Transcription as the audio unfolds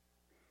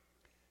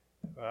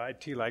I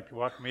too like to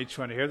welcome each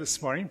one here this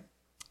morning,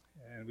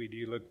 and we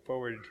do look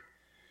forward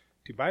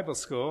to Bible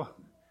school.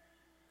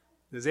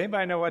 Does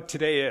anybody know what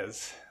today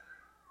is?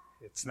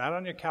 It's not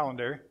on your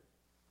calendar,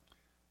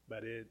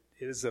 but it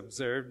is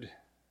observed,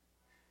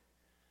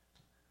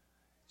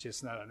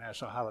 just not a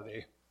national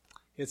holiday.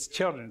 It's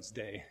Children's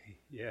Day,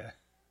 yeah.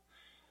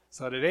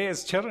 So today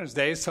is Children's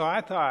Day, so I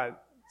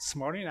thought this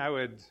morning I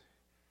would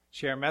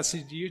share a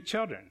message to you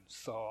children.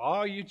 So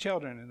all you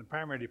children in the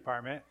primary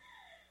department,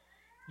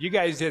 you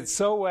guys did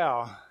so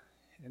well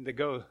in the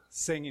go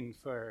singing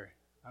for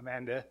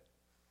Amanda,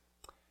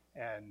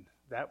 and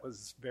that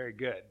was very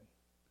good.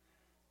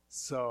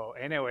 So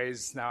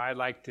anyways, now I'd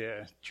like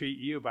to treat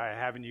you by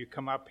having you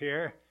come up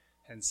here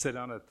and sit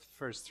on the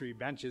first three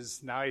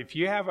benches. Now, if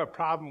you have a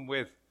problem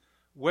with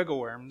wiggle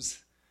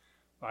worms,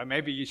 well,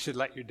 maybe you should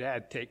let your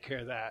dad take care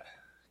of that,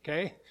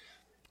 okay?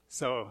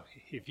 So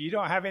if you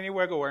don't have any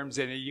wiggle worms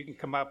in it, you can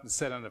come up and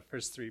sit on the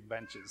first three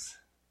benches.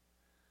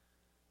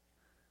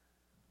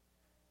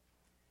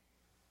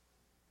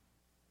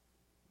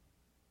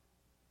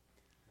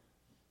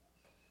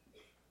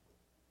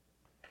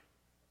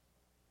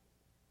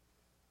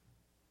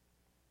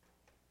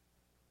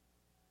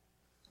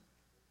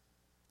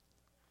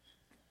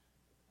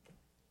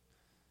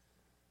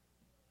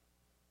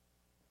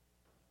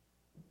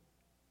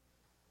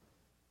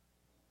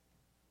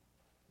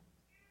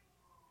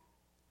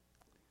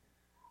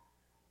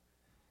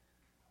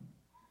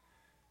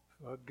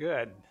 Well,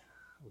 good.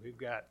 We've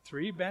got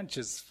three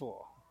benches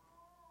full,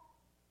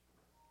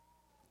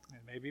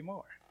 and maybe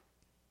more.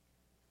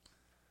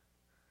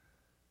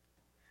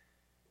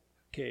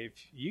 Okay, if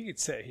you could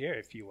sit here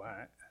if you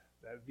want.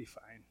 That would be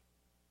fine.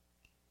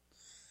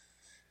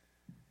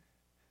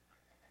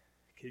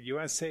 Okay, you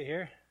want to sit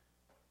here?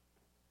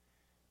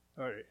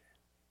 Or,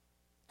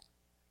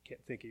 I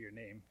can't think of your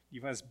name.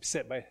 You want to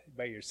sit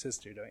by your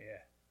sister, don't you?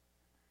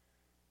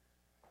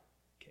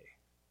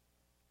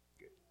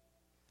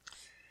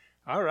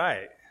 All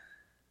right.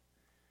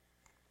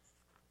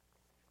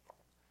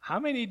 How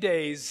many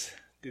days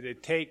did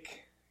it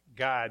take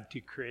God to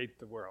create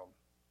the world?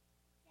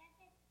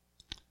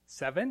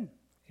 7?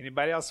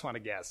 Anybody else want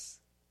to guess?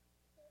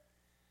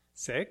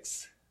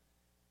 6?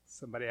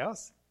 Somebody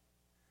else?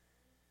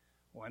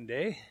 1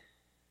 day?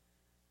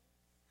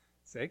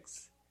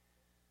 6?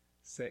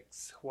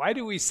 6. Why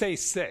do we say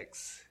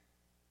 6?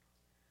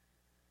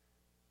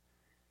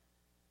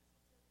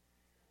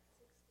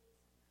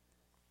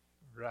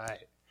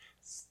 Right.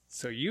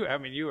 So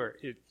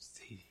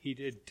he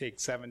did take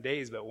 7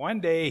 days, but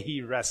 1 day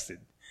he rested.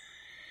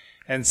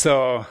 And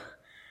so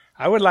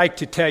I would like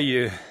to tell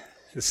you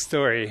the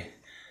story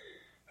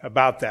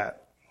about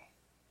that.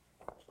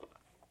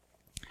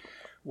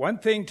 One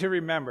thing to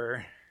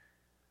remember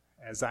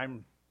as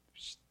I'm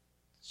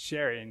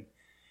sharing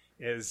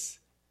is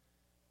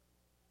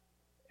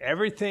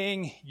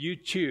everything you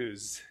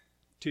choose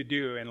to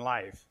do in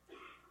life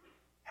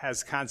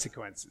has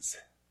consequences.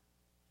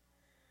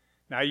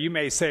 Now, you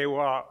may say,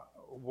 well,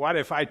 what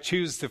if I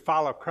choose to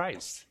follow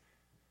Christ?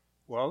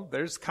 Well,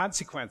 there's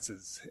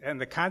consequences,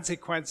 and the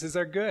consequences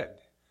are good.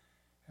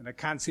 And the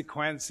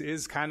consequence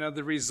is kind of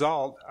the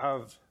result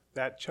of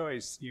that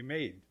choice you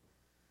made.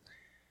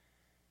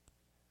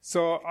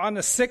 So on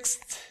the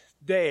 6th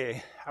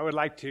day, I would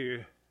like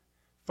to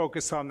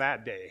focus on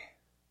that day.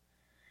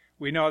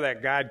 We know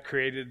that God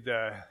created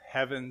the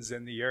heavens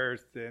and the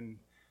earth and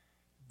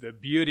the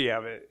beauty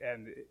of it,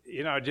 and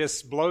it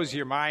just blows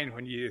your mind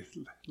when you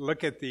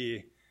look at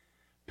the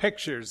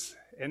pictures,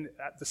 and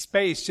the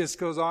space just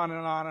goes on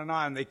and on and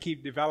on. They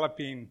keep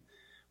developing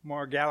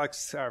more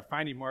galaxies, or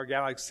finding more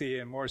galaxy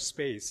and more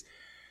space.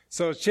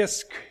 So it's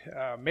just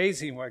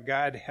amazing what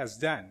God has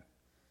done.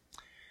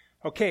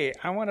 Okay,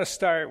 I want to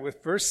start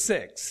with verse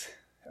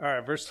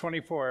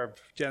 24 of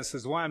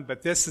Genesis 1,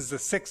 but this is the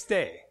 6th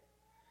day.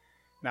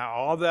 Now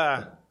all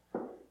the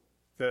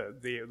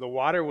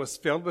water was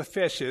filled with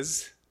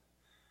fishes.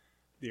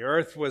 The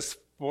earth was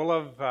full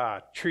of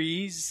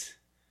trees,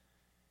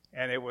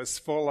 and it was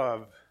full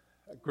of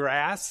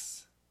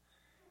grass,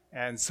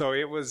 and so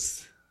it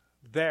was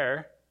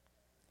there.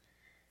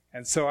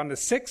 And so on the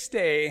 6th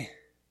day,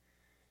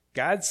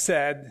 God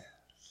said,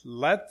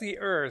 "Let the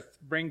earth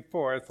bring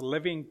forth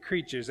living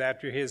creatures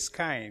after his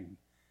kind,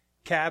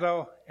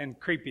 cattle and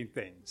creeping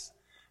things."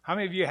 How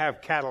many of you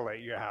have cattle at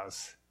your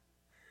house?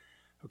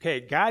 Okay,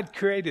 God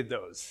created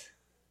those.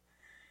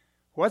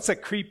 What's a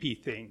creepy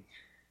thing?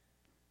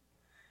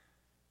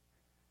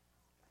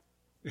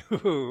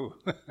 Ooh.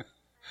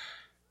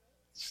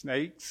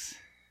 Snakes.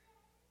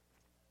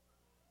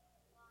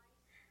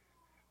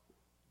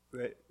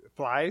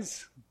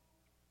 Flies.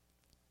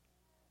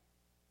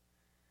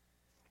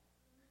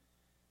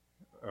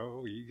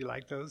 Oh, you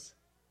like those?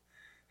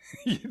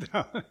 You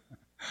don't?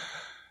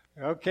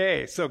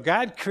 Okay, so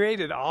God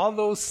created all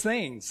those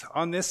things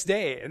on this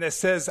day, and it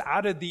says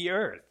out of the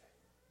earth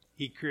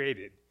he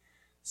created.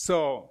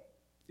 So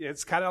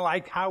it's kind of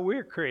like how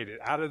we're created,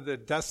 out of the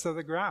dust of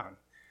the ground.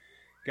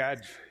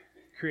 God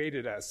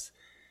created us.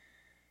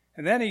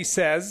 And then he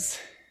says,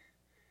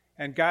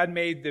 And God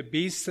made the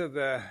beasts of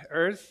the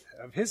earth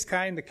of his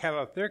kind, the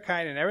cattle of their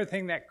kind, and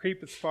everything that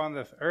creepeth upon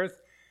the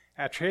earth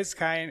after his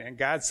kind. And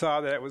God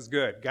saw that it was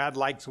good. God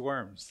likes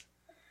worms.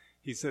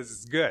 He says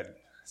it's good.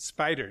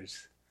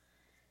 Spiders.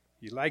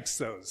 He likes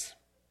those.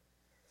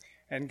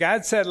 And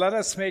God said, let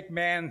us make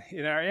man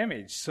in our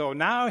image. So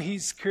now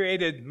he's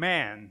created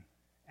man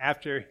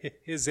after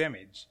his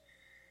image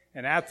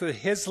and after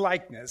his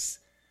likeness.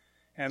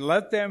 And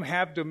let them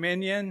have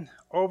dominion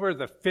over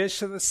the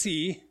fish of the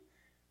sea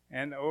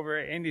and over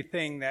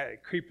anything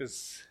that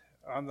creepeth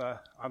on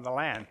the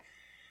land.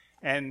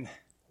 And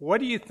what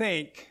do you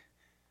think?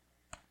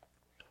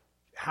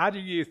 How do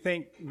you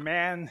think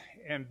man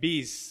and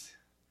beasts?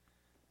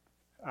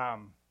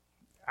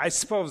 I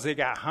suppose they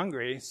got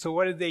hungry. So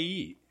what did they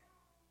eat?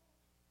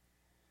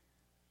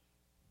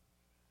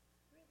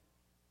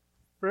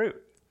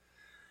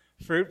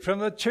 Fruit from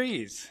the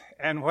trees.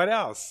 And what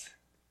else?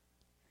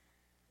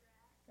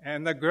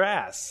 And the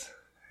grass.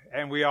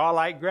 And we all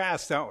like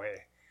grass, don't we?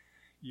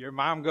 Your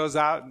mom goes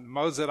out and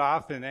mows it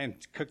off and then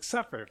cooks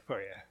supper for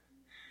you.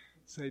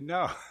 Say,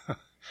 no.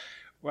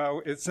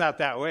 Well, it's not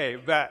that way.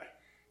 But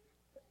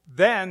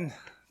then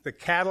the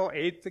cattle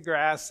ate the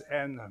grass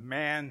and the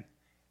man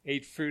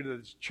ate fruit of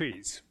the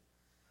trees.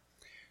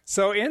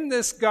 So in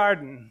this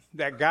garden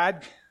that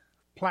God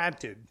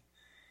planted,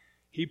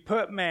 he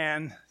put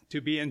man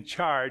to be in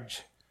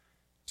charge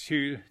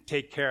to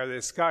take care of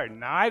this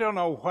garden. Now, I don't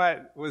know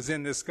what was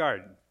in this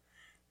garden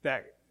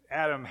that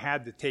Adam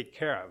had to take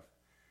care of.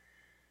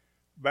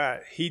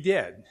 But he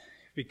did,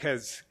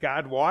 because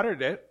God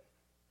watered it.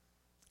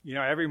 You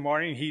know, every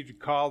morning he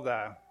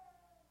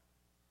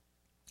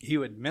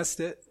would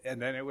mist it,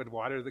 and then it would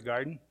water the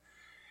garden.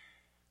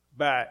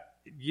 But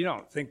you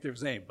don't think there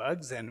was any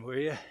bugs in, will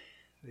you?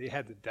 They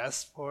had the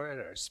dust for it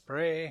or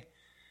spray.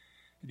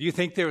 Do you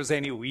think there was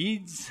any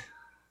weeds?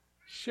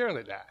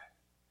 Surely not.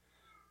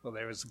 Well,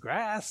 there was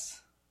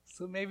grass,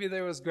 so maybe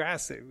there was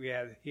grass that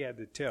he had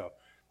to till.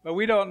 But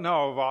we don't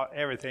know about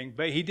everything.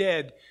 But he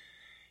did.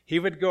 He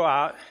would go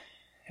out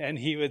and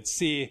he would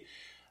see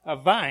a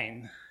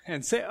vine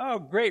and say, oh,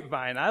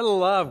 grapevine, I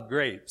love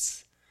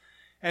grapes.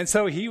 And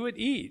so he would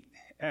eat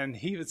and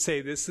he would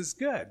say, this is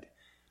good.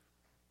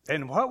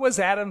 And what was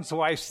Adam's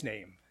wife's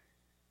name?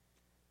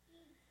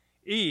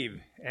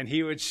 Eve. And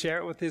he would share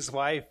it with his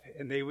wife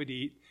and they would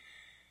eat.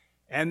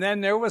 And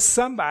then there was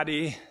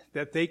somebody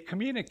that they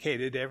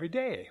communicated every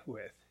day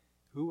with.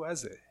 Who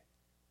was it?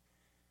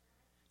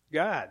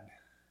 God.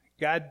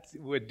 God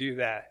would do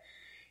that.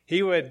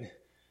 He would,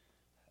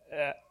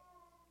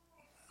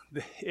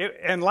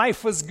 and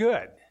life was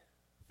good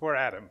for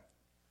Adam.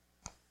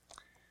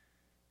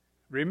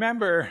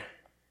 Remember,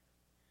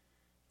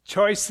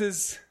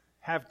 choices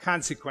have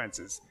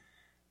consequences.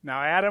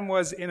 Now, Adam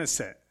was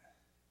innocent.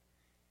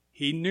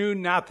 He knew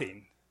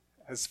nothing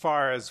as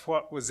far as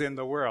what was in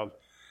the world.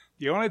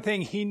 The only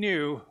thing he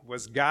knew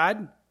was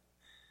God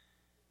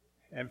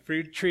and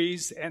fruit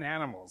trees and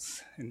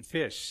animals and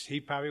fish.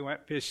 He probably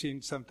went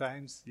fishing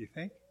sometimes, do you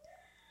think?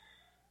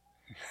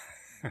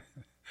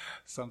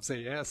 Some say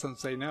yes, some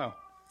say no.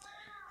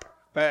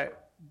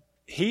 But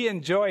he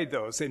enjoyed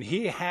those, and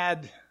he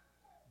had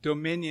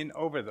dominion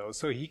over those,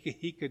 so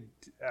he could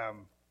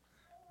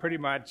pretty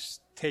much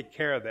take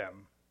care of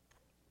them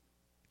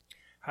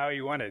how he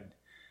wanted.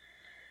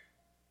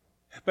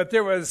 But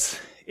there was,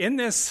 in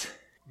this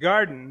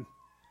garden,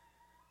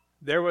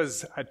 there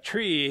was a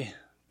tree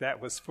that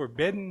was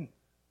forbidden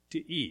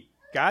to eat.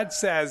 God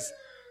says,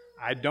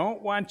 I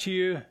don't want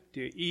you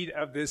to eat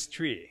of this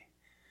tree.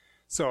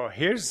 So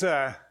here's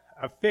a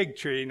fig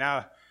tree.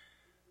 Now,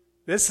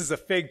 this is a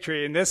fig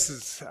tree, and this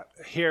is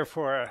here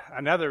for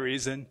another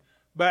reason,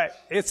 but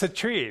it's a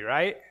tree,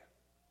 right?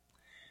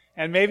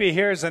 And maybe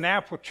here's an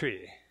apple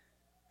tree,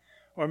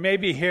 or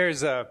maybe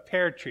here's a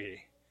pear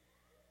tree,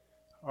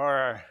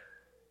 or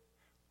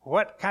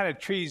what kind of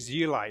trees do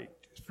you like,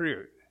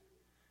 fruit?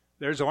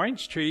 There's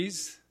orange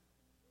trees.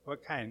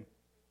 What kind?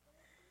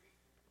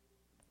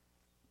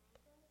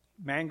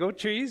 Mango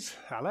trees.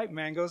 I like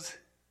mangoes.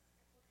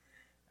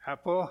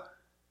 Apple.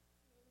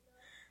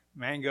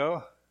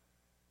 Mango.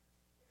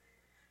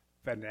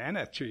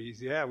 Banana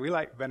trees. Yeah, we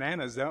like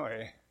bananas, don't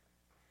we?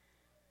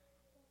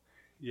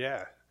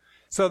 Yeah.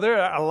 So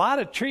there are a lot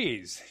of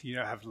trees. You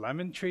know, have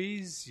lemon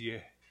trees.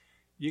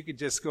 You could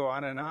just go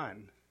on and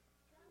on.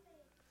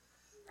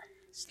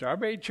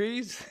 Strawberry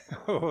trees?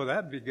 Oh,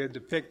 that'd be good to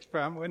pick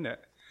from, wouldn't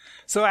it?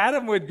 So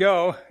Adam would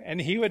go, and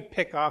he would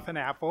pick off an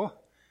apple,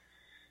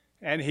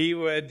 and he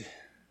would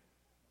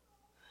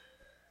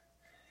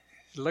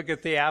look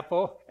at the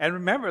apple. And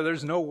remember,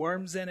 there's no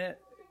worms in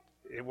it.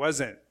 It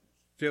wasn't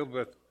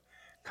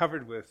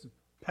covered with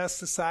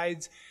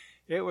pesticides.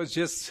 It was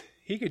just,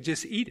 he could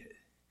just eat it.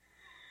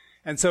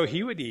 And so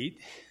he would eat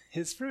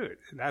his fruit,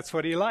 and that's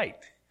what he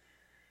liked.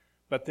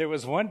 But there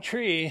was one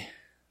tree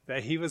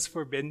that he was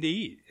forbidden to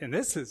eat. And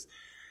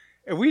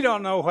we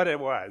don't know what it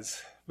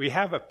was. We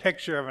have a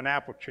picture of an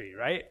apple tree,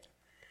 right?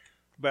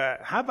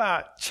 But how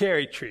about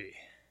cherry tree?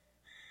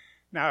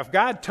 Now, if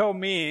God told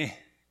me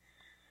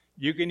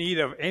you can eat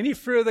of any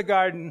fruit of the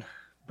garden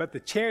but the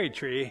cherry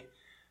tree,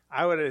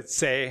 I would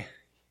say,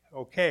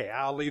 okay,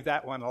 I'll leave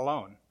that one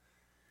alone.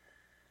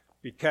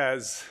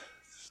 Because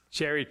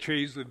cherry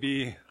trees would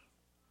be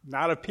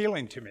not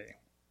appealing to me.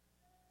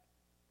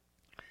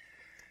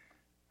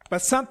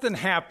 But something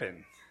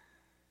happened.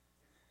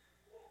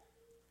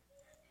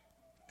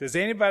 Does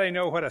anybody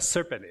know what a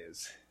serpent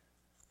is?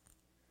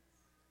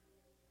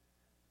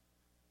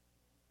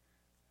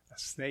 A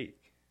snake.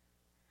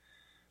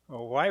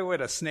 Well, why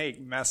would a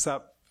snake mess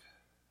up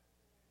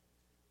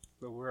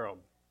the world?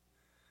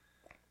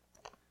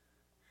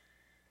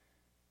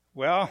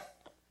 Well,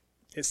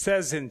 it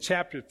says in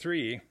chapter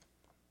 3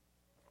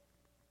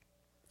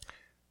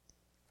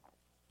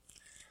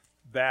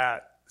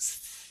 that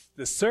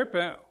the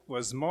serpent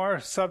was more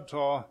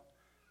subtle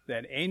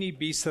than any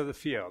beast of the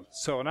field.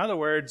 So in other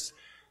words,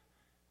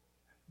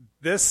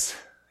 this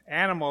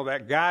animal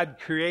that God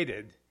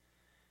created,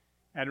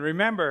 and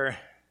remember,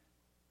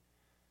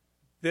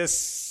 this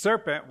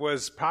serpent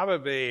was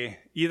probably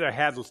either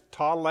had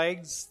tall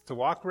legs to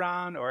walk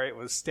around or it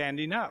was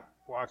standing up,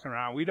 walking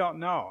around. We don't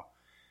know.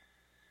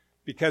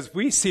 Because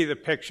we see the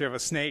picture of a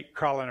snake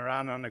crawling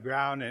around on the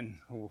ground and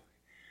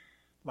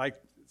like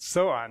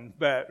so on.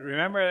 But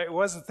remember, it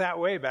wasn't that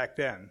way back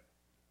then.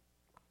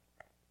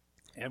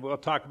 And we'll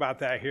talk about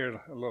that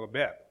here a little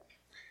bit.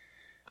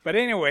 But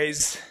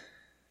anyways,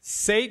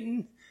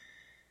 Satan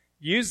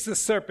used the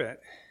serpent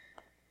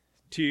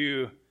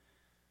to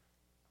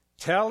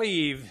tell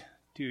Eve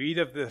to eat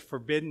of the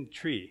forbidden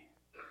tree.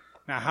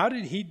 Now, how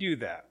did he do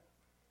that?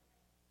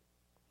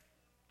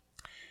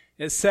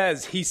 It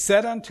says, he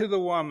said unto the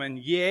woman,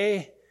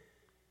 yea,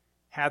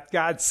 hath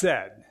God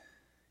said.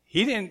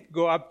 He didn't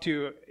go up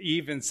to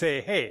Eve and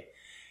say, hey,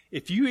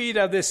 if you eat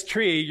of this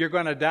tree, you're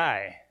going to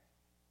die.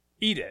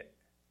 Eat it.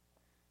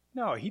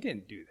 No, he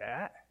didn't do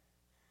that.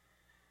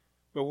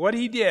 But what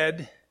he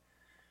did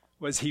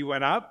was he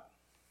went up,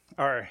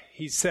 or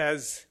he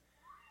says,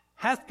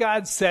 hath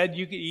God said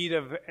you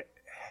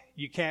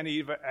can't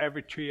eat of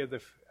every tree of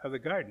the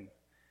garden?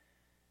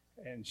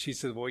 And she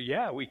says, well,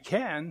 yeah, we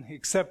can,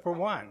 except for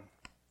one.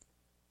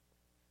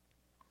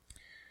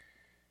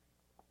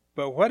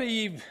 But what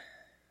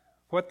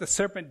the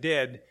serpent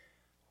did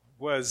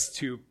was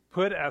to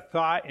put a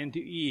thought into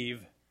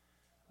Eve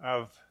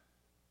of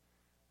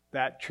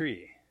that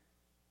tree.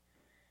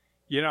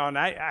 You know, and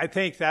I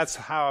think that's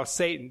how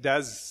Satan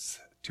does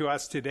to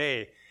us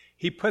today.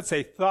 He puts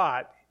a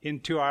thought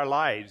into our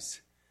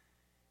lives,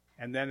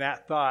 and then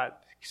that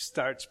thought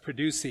starts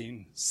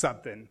producing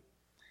something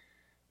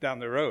down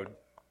the road.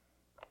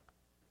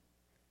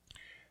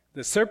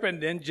 The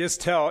serpent didn't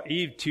just tell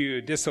Eve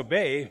to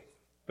disobey,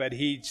 but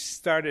he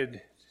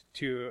started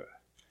to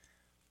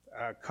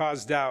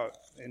cause doubt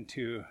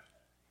into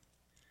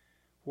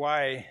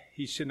why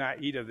he should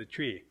not eat of the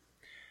tree.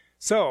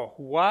 So,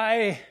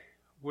 why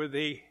were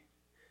they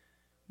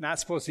not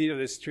supposed to eat of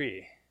this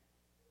tree?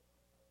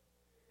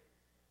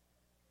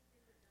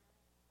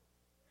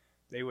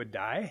 They would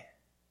die?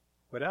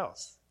 What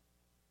else?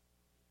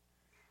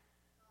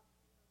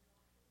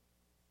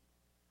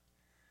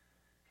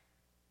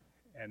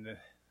 And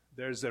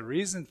there's a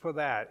reason for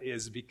that,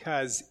 is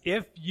because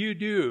if you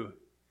do,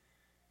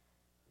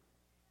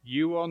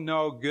 you will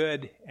know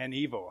good and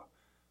evil.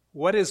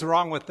 What is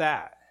wrong with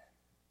that?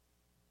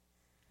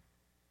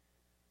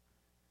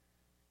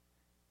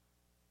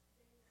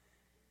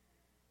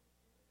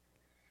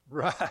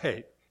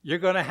 Right. You're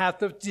going to have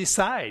to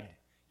decide.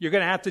 You're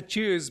going to have to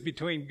choose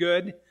between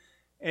good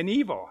and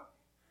evil.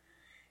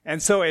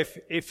 And so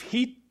if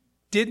he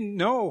didn't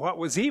know what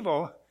was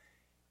evil,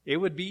 it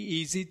would be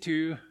easy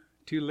to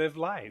live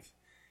life.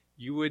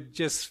 You would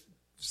just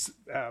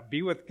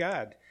be with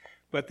God.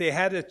 But they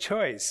had a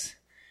choice.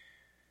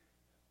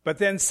 But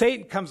then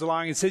Satan comes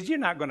along and says, you're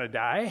not going to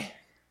die.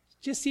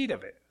 Just eat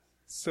of it.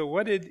 So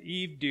what did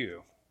Eve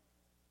do?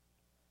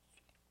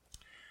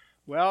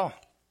 Well,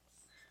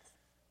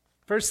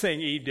 first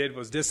thing Eve did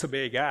was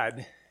disobey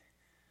God.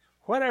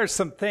 What are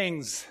some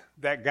things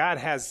that God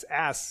has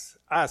asked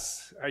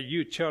us, or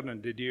you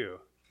children, to do?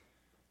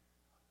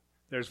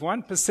 There's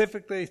one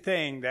specifically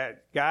thing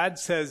that God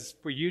says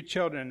for you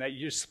children that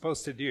you're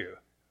supposed to do.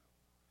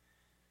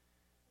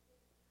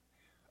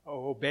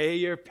 Obey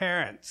your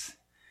parents.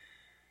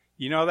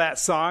 You know that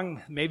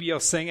song? Maybe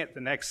you'll sing it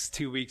the next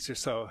 2 weeks or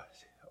so.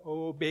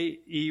 Obey,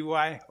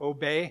 E-Y,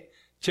 obey.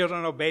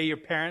 Children, obey your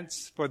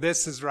parents, for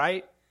this is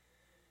right,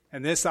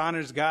 and this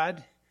honors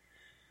God.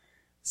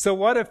 So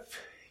what if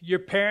your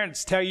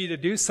parents tell you to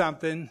do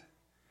something,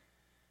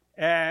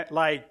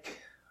 like,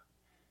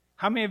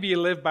 how many of you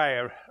live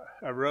by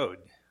a road?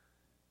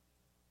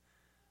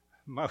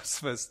 Most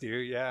of us do,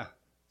 yeah.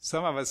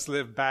 Some of us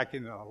live back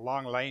in a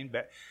long lane,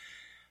 but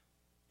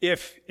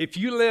if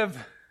you live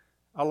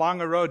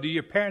along a road, do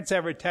your parents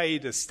ever tell you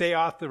to stay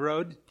off the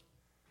road?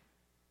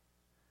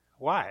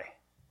 Why?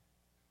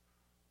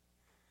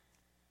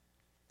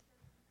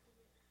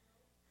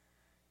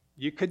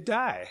 You could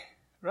die,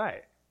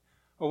 right.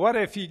 Well, what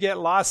if you get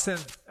lost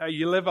and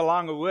you live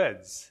along the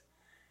woods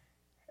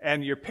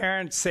and your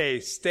parents say,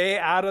 stay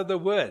out of the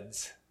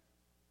woods?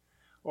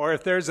 Or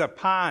if there's a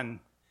pond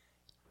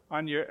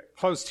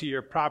close to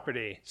your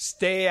property.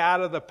 Stay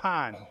out of the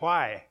pond.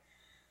 Why?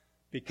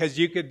 Because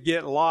you could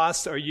get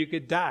lost or you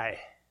could die.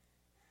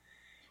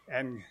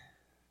 And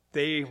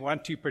they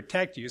want to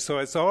protect you. So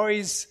it's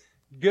always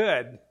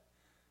good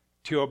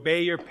to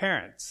obey your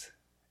parents.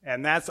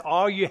 And that's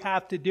all you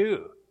have to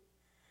do.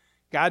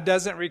 God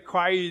doesn't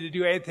require you to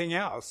do anything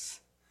else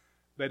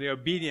but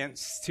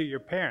obedience to your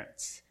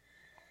parents.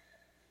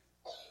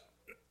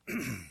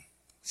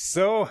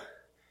 So,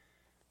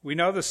 we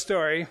know the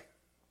story.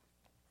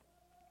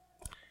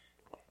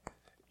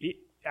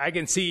 I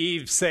can see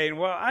Eve saying,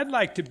 well, I'd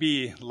like to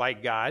be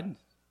like God.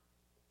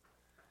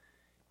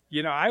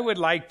 I would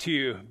like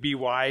to be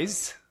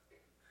wise.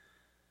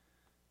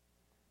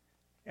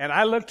 And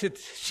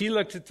she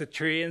looked at the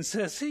tree and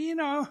says,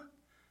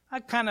 I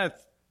kind of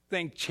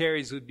think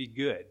cherries would be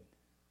good.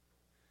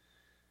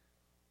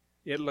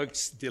 It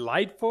looks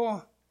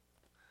delightful.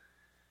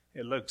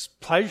 It looks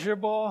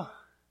pleasurable.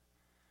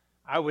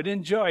 I would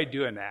enjoy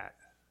doing that.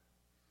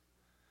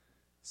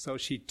 So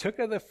she took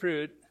of the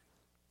fruit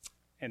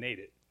and ate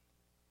it.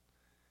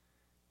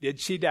 Did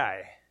she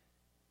die?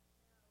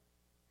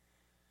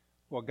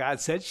 Well, God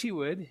said she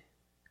would.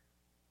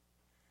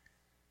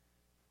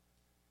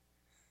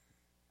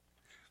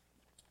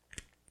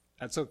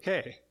 That's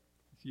okay.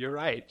 You're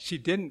right. She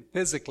didn't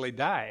physically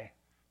die,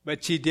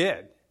 but she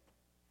did.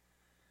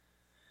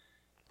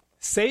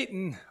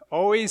 Satan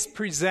always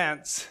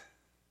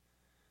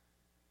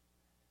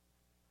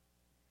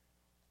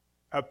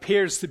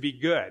appears to be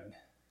good.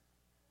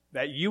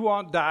 That you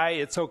won't die,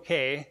 it's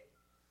okay.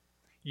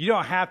 You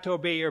don't have to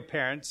obey your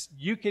parents.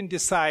 You can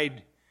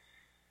decide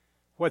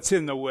what's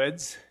in the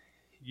woods.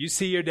 You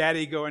see your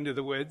daddy go into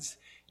the woods.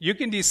 You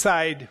can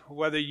decide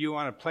whether you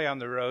want to play on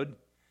the road.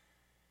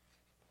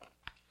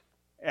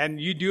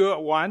 And you do it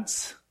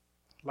once,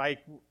 like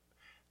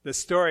the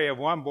story of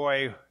one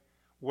boy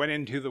went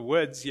into the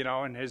woods,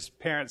 and his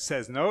parents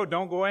says, no,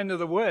 don't go into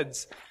the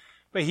woods.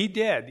 But he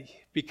did,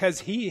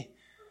 because he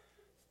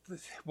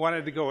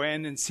wanted to go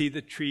in and see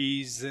the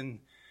trees and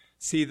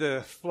see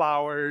the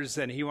flowers,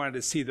 and he wanted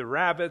to see the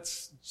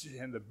rabbits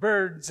and the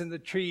birds in the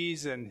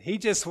trees, and he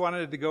just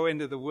wanted to go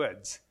into the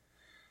woods.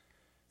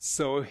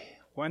 So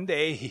one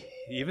day,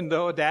 even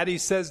though Daddy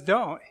says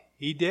don't,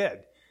 he did.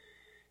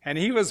 And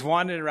he was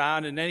wandering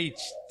around, and then he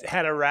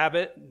had a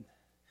rabbit.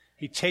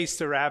 He chased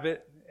the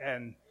rabbit,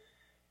 and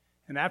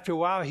after a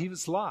while, he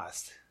was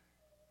lost.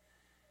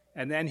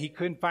 And then he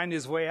couldn't find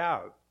his way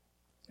out.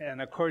 And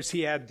of course,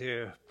 he had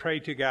to pray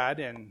to God,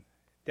 and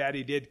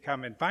Daddy did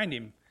come and find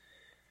him.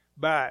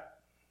 But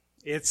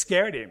it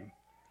scared him.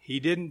 He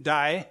didn't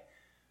die,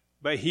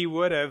 but he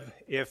would have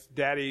if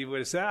Daddy would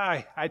have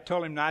said, I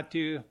told him not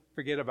to,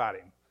 forget about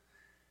him.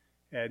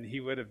 And he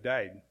would have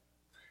died.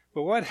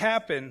 But what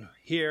happened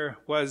here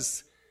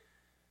was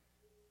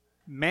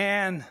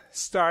man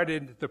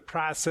started the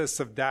process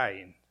of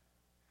dying.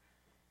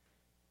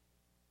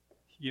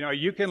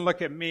 You can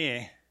look at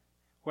me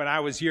when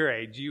I was your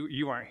age.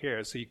 You weren't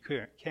here, so you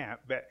can't.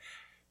 But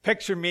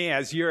picture me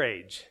as your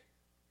age.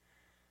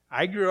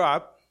 I grew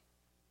up,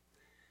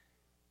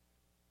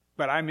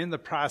 but I'm in the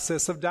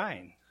process of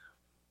dying.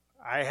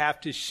 I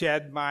have to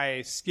shed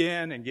my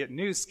skin and get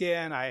new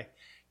skin. I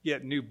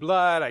get new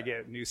blood. I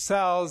get new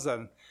cells,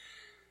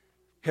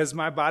 because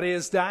my body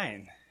is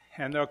dying.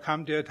 And there'll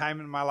come to a time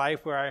in my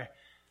life where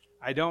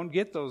I don't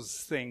get those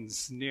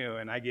things new,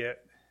 and I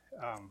get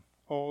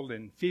old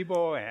and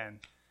feeble, and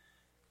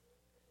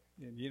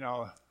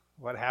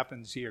what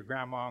happens to your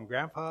grandma and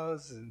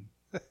grandpas. And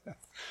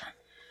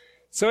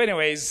so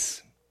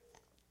anyways,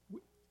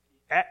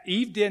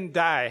 Eve didn't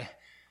die,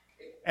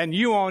 and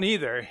you won't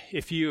either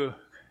if you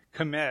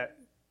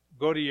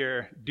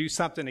do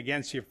something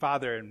against your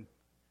father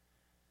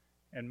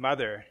and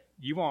mother.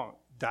 You won't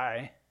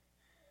die.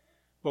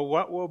 But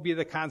what will be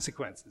the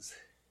consequences?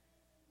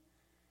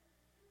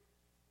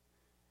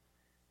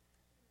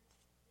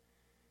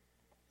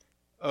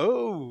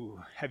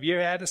 Oh, have you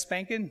ever had a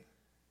spanking?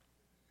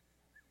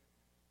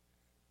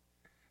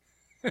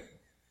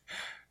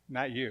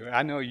 Not you.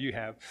 I know you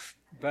have.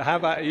 But how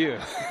about you?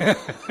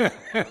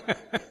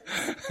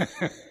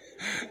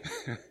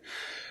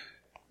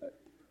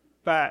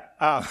 But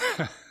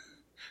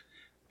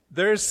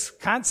there's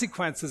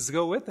consequences that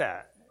go with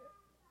that.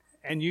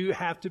 And you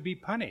have to be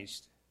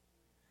punished.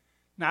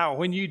 Now,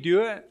 when you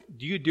do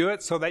you do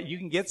it so that you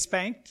can get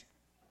spanked?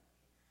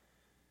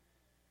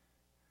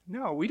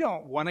 No, we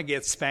don't want to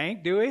get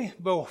spanked, do we?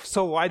 But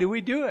so why do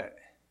we do it?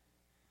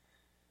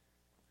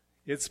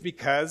 It's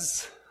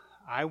because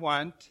I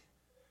want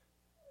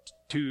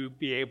to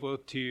be able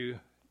to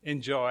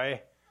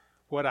enjoy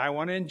what I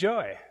want to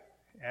enjoy.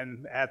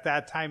 And at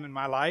that time in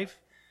my life,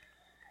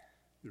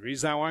 the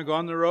reason I want to go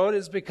on the road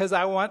is because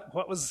I want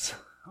what was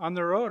on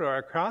the road or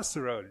across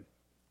the road.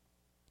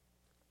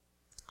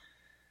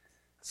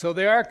 So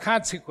there are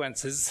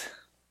consequences.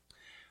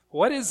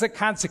 What is the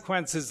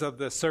consequences of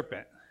the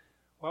serpent?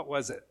 What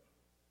was it?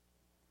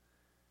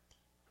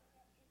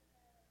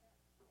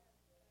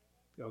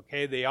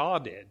 Okay, they all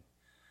did.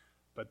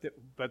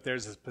 But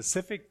there's a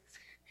specific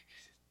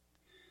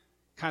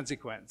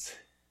consequence.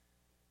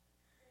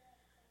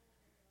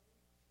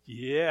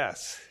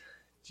 Yes.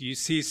 Do you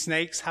see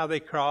snakes, how they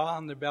crawl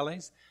on their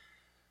bellies?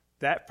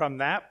 That from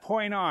that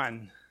point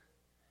on,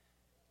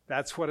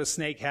 that's what a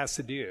snake has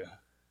to do.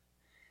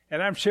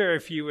 And I'm sure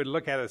if you would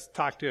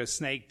talk to a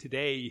snake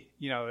today,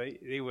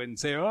 they wouldn't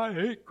say, "Oh, I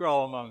hate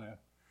crawling on the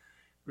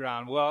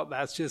ground." Well,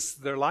 that's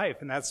just their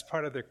life, and that's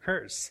part of their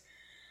curse.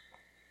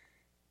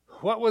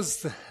 What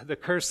was the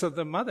curse of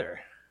the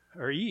mother,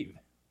 or Eve?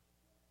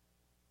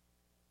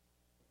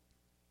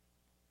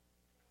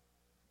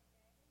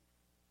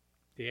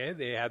 Yeah,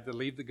 they had to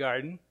leave the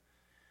garden,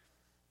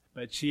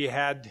 but she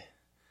had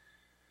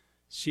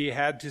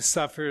to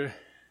suffer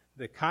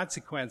the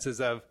consequences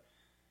of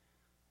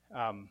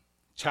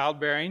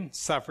childbearing,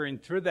 suffering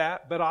through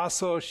that, but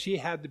also she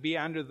had to be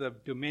under the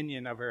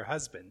dominion of her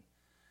husband.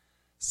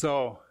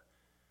 So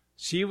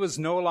she was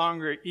no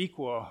longer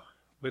equal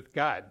with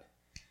God.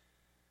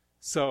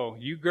 So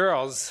you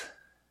girls,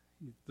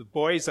 the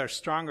boys are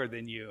stronger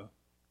than you.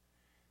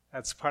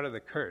 That's part of the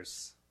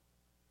curse.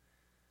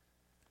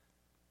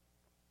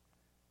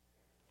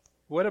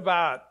 What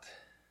about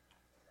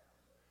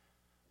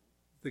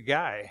the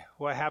guy?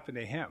 What happened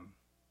to him?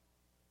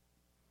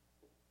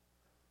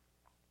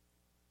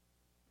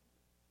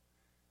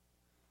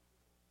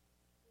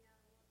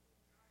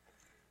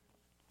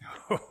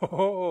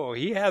 Oh,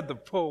 he had to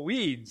pull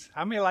weeds.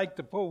 How many like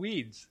to pull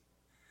weeds?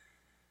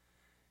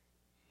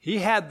 He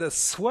had the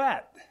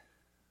sweat.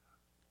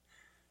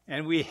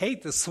 And we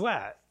hate the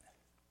sweat.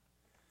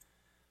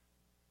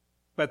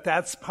 But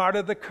that's part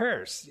of the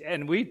curse.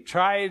 And we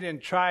tried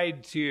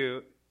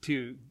to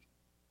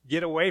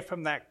get away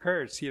from that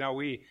curse.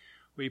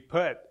 We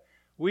put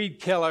weed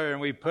killer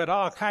and we put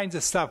all kinds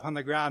of stuff on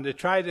the ground to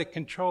try to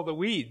control the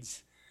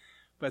weeds.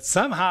 But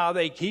somehow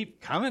they keep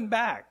coming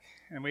back,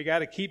 and we got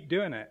to keep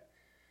doing it.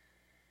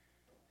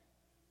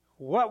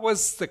 What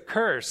was the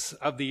curse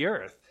of the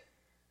earth?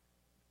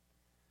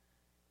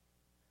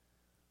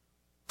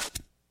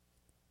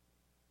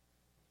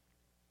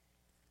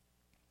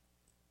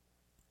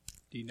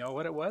 Do you know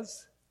what it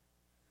was?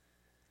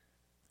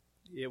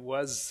 It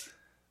was...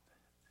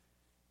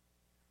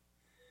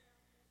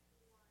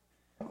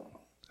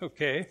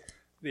 Okay,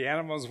 the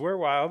animals were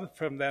wild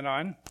from then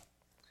on.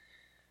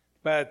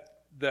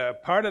 But the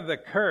part of the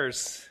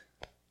curse,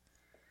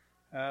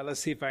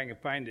 let's see if I can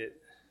find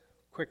it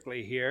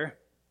quickly here.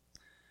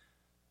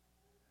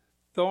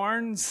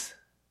 Thorns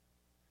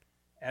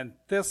and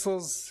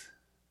thistles.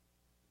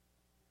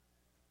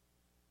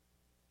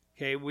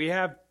 Okay,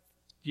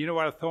 do you know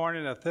what a thorn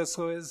and a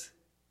thistle is?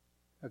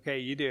 Okay,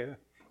 you do.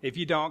 If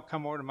you don't,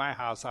 come over to my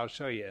house, I'll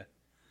show you.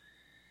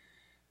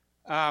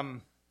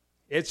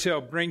 It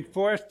shall bring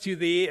forth to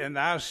thee, and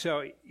thou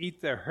shalt eat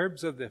the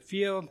herbs of the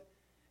field,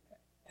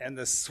 and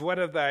the sweat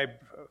of thy...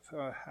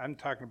 I'm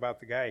talking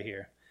about the guy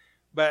here.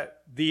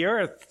 But the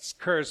earth's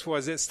curse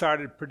was it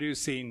started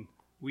producing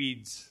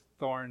weeds,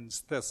 thorns,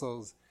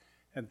 thistles,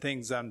 and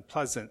things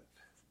unpleasant.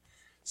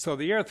 So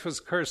the earth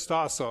was cursed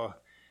also.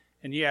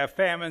 And you have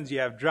famines, you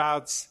have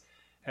droughts,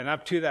 and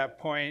up to that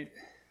point,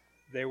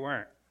 they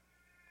weren't.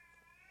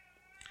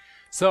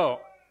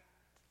 So,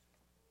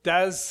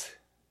 does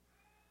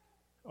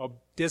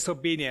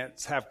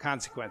disobedience have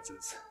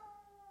consequences?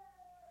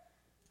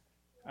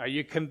 Are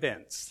you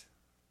convinced?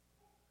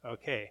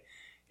 Okay.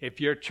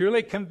 If you're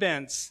truly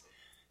convinced,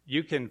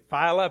 you can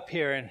file up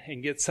here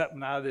and get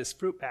something out of this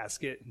fruit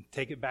basket and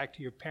take it back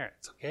to your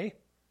parents, okay?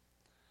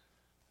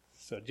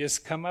 So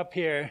just come up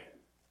here.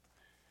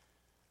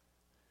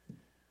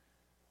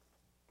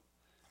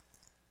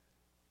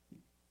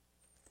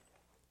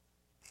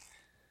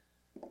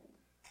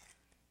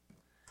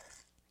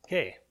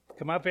 Okay,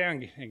 come up here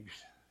and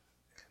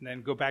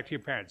then go back to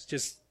your parents.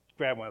 Just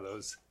grab one of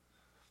those.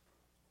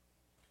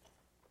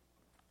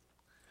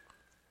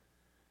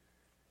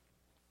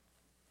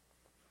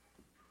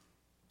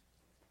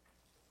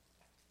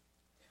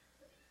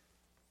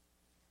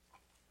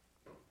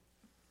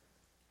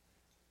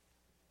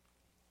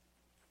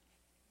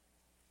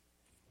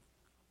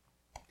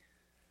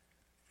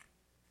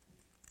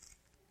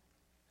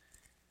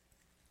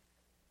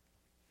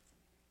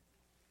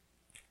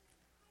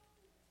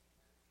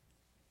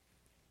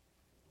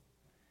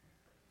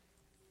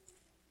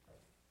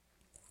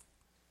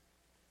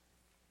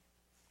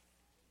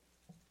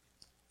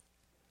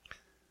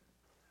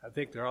 I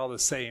think they're all the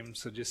same,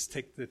 so just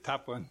take the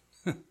top one.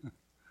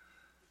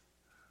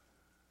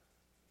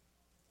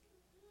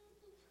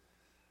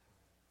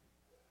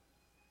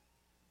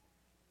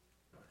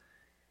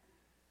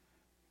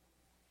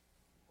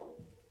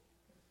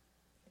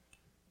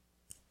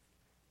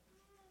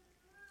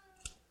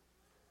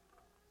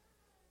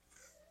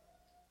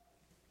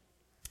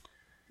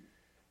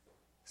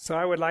 So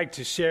I would like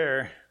to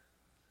share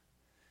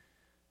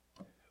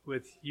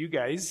with you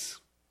guys,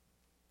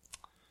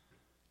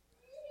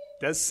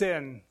 does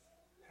sin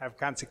have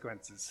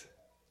consequences?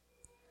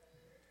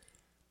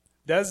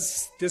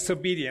 Does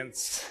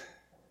disobedience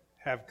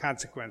have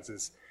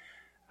consequences?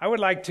 I would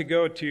like to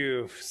go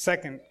to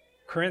 2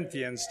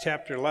 Corinthians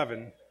chapter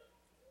 11.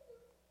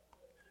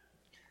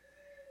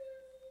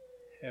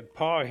 And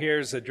Paul here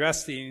is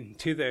addressing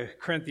to the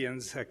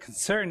Corinthians a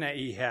concern that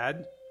he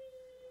had.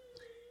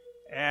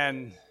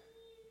 And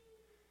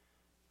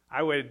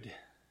I would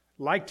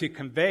like to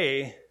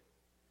convey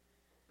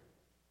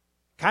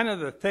kind of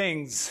the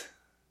things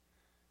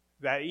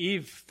that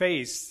Eve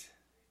faced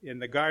in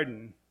the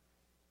garden,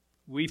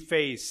 we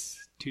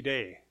face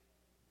today.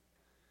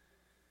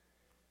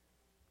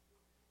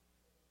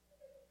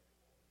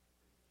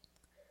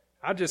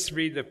 I'll just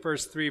read the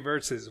first 3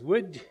 verses.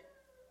 Would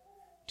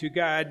to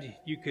God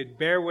you could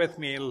bear with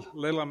me a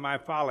little in my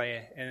folly,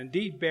 and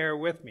indeed bear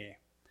with me.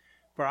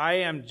 For I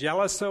am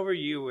jealous over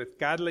you with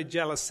godly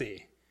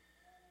jealousy.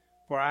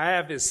 For I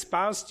have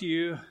espoused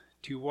you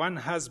to one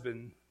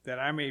husband, that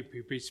I may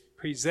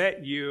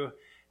present you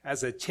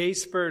as a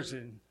chaste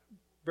virgin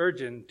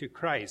to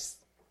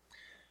Christ.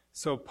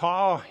 So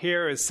Paul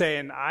here is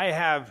saying, I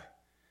have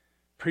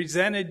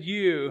presented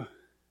you,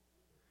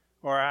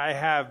 or I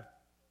have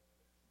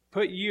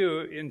put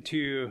you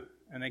into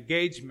an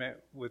engagement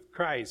with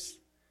Christ.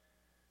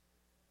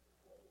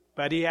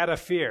 But he had a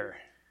fear.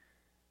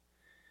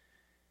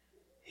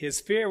 His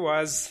fear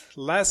was,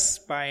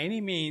 lest by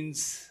any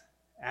means,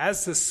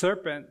 as the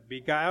serpent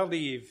beguiled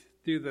Eve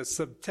through the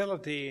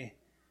subtlety,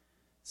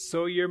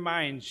 so your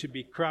mind should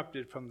be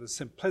corrupted from the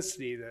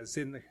simplicity that is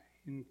in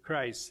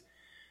Christ.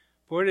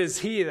 For it is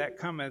he that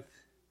cometh,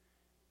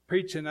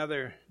 preach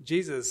another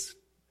Jesus,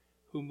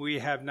 whom we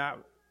have not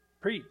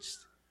preached.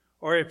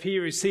 Or if he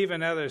receive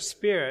another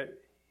spirit,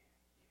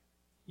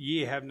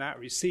 ye have not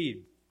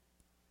received.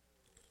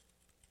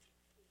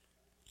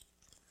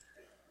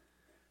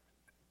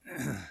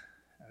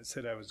 I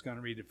said I was going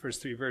to read the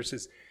first 3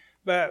 verses.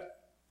 But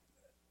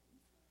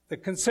the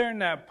concern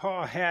that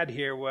Paul had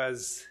here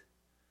was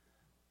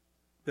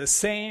the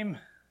same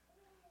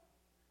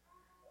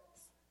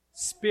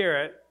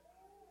spirit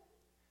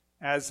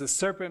as the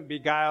serpent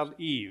beguiled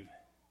Eve.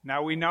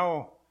 Now we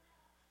know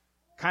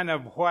kind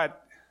of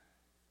what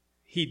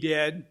he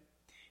did.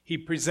 He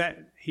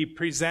presented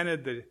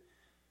the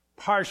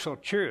partial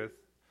truth.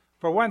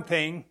 For one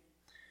thing,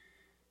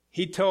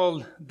 he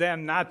told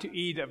them not to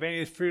eat of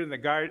any fruit of the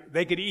garden.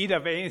 They could eat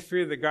of any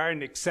fruit of the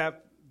garden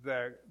except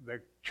the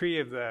tree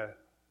of the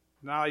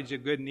knowledge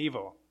of good and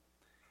evil.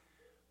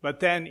 But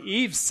then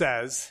Eve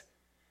says,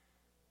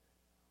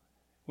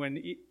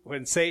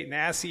 when Satan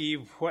asks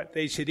Eve what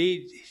they should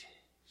eat,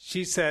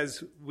 she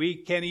says, we're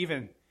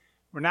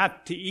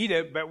not to eat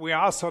it, but we're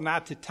also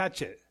not to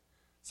touch it.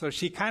 So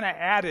she kind of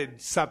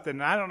added something.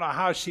 I don't know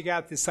how she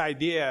got this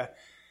idea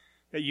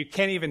that you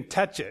can't even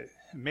touch it.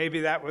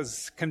 Maybe that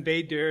was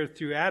conveyed to her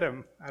through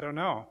Adam. I don't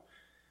know.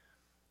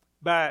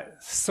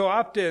 But so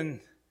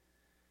often,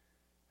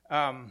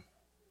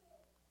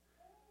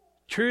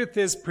 truth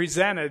is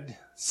presented,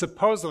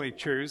 supposedly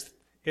truth,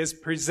 is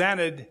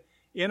presented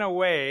in a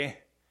way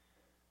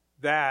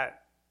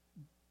that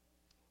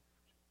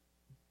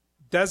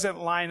doesn't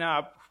line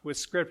up with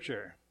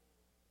Scripture.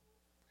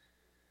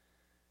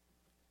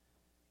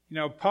 You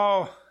know,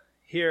 Paul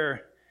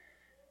here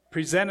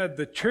presented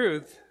the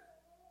truth,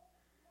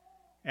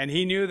 and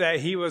he knew that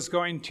he was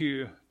going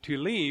to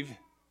leave.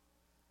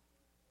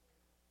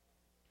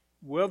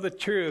 Will the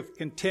truth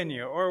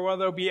continue, or will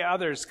there be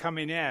others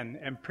coming in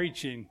and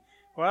preaching,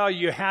 well,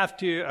 you have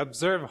to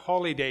observe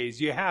holy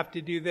days, you have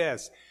to do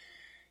this,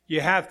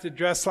 you have to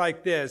dress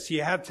like this,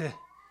 you have to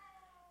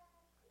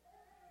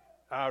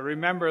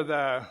remember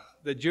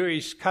the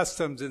Jewish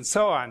customs and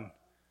so on.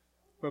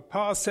 But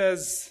Paul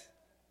says,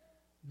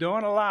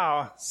 don't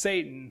allow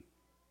Satan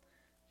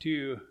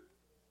to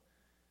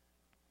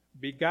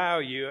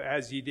beguile you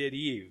as he did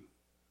Eve.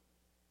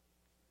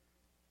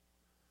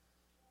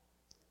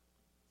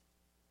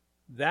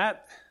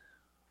 That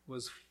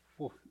was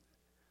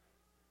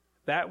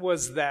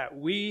that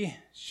we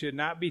should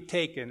not be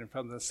taken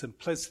from the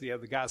simplicity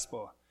of the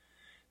gospel.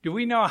 Do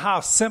we know how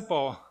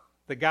simple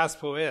the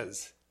gospel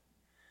is?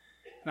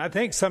 And I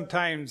think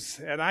sometimes,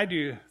 and I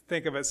do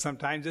think of it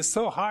sometimes, it's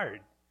so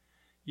hard.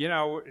 You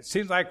know, it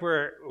seems like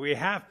we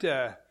have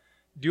to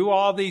do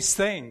all these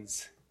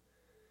things.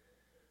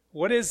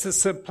 What is the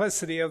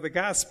simplicity of the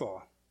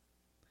gospel?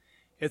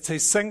 It's a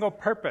single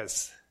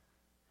purpose,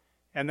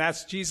 and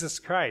that's Jesus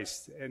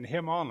Christ and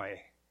Him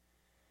only.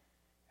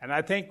 And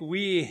I think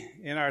we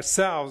in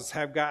ourselves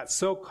have got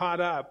so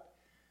caught up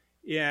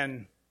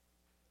in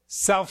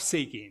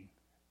self-seeking.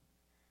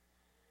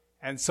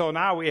 And so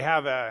now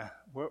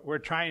we're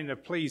trying to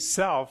please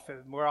self,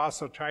 and we're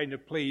also trying to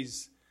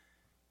please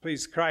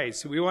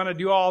Christ. We want to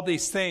do all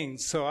these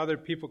things so other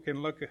people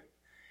can look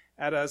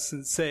at us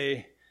and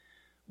say,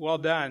 well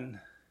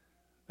done,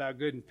 thou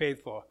good and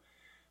faithful.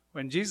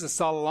 When Jesus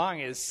all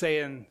along is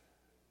saying,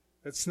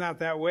 it's not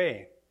that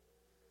way.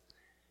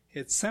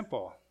 It's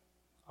simple.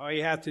 All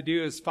you have to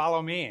do is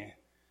follow me.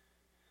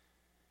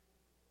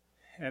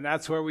 And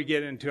that's where we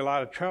get into a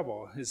lot of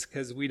trouble, is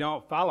because we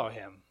don't follow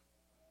Him.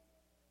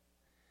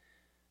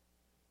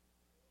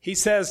 He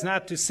says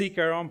not to seek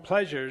our own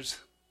pleasures,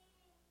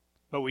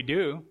 but we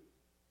do.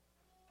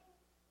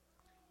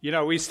 You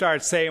know, we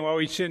start saying, well,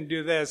 we shouldn't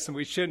do this and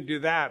we shouldn't do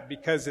that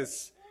because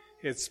it's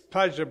it's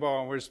pleasurable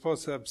and we're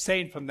supposed to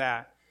abstain from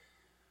that.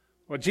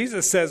 Well,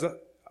 Jesus says,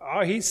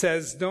 he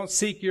says, don't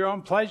seek your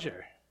own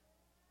pleasure.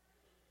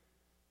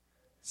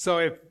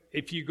 So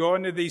if you go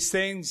into these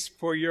things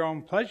for your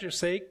own pleasure's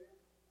sake,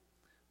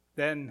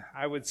 then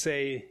I would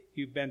say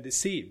you've been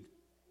deceived.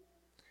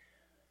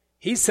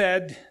 He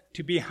said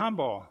to be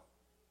humble,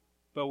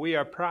 but we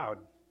are proud.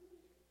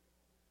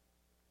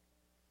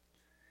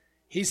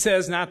 He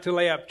says not to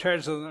lay up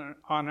treasures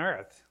on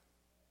earth.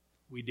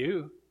 We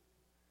do.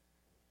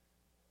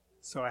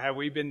 So have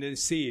we been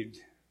deceived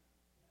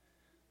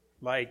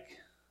like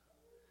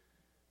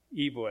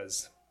Eve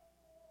was?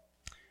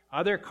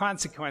 Are there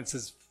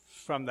consequences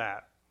from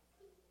that?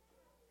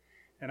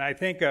 And I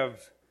think of,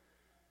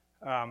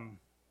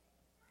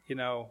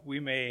 we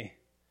may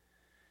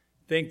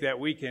think that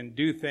we can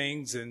do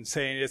things and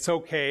saying it's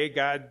okay.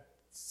 God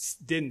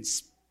didn't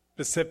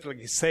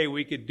specifically say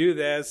we could do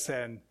this,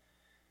 and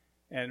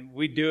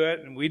we do it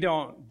and we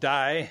don't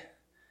die.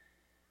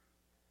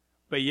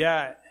 But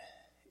yet,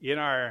 in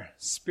our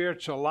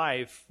spiritual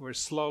life, we're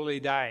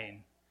slowly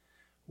dying.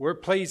 We're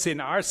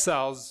pleasing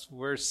ourselves.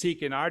 We're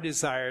seeking our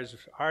desires,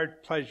 our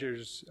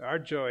pleasures, our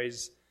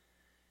joys,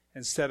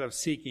 instead of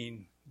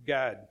seeking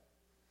God.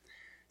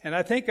 And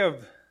I think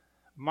of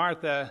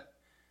Martha,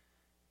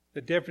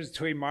 the difference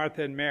between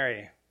Martha and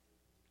Mary.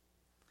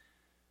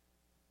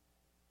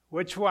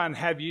 Which one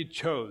have you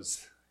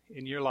chose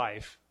in your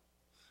life?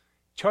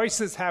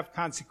 Choices have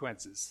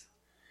consequences.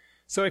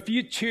 So if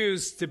you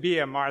choose to be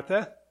a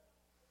Martha,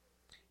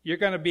 you're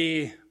going to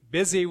be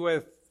busy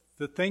with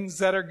the things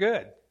that are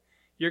good.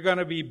 You're going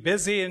to be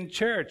busy in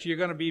church. You're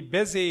going to be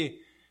busy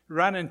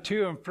running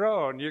to and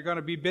fro, and you're going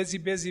to be busy,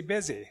 busy,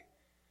 busy.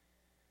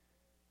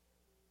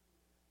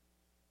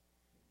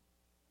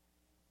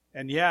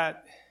 And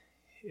yet,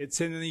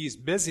 it's in these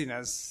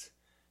busyness,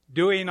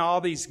 doing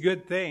all these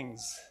good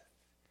things,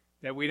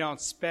 that we don't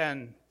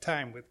spend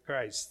time with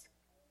Christ.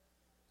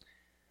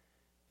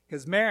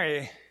 Because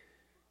Mary,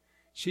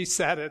 she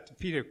sat at the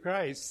feet of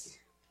Christ,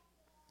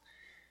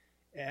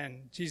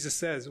 and Jesus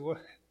says, well,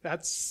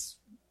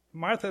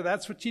 Martha,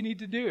 that's what you need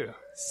to do.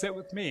 Sit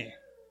with me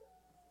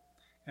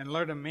and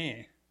learn of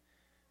me.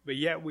 But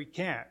yet we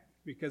can't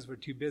because we're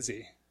too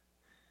busy.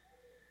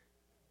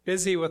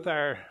 Busy with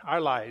our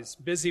lives,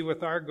 busy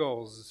with our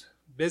goals,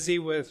 busy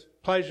with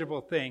pleasurable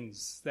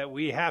things that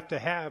we have to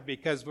have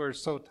because we're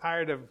so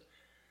tired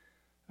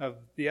of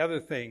the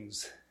other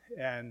things,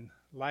 and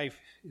life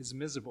is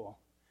miserable.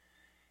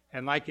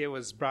 And like it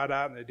was brought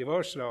out in the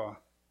devotional,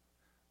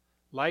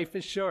 life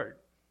is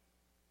short.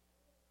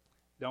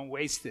 Don't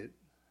waste it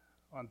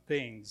on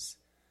things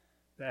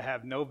that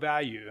have no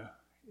value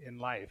in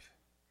life.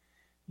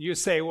 You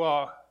say,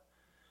 well,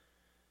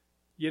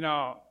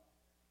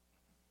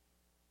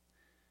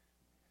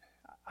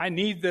 I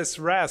need this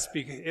rest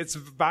because it's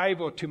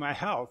valuable to my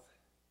health.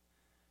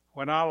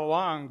 When all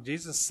along,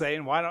 Jesus is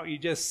saying, why don't you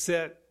just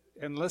sit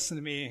and listen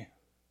to me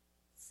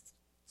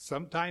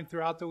sometime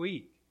throughout the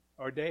week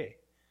or day?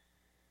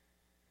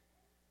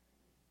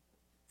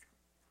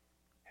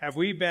 Have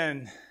we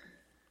been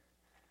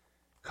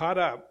caught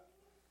up,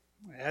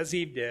 as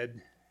Eve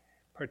did,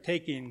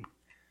 partaking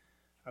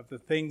of the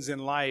things in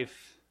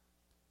life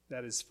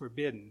that is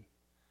forbidden,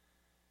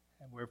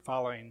 and we're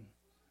following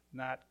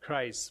not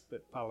Christ,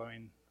 but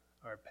following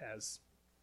our paths?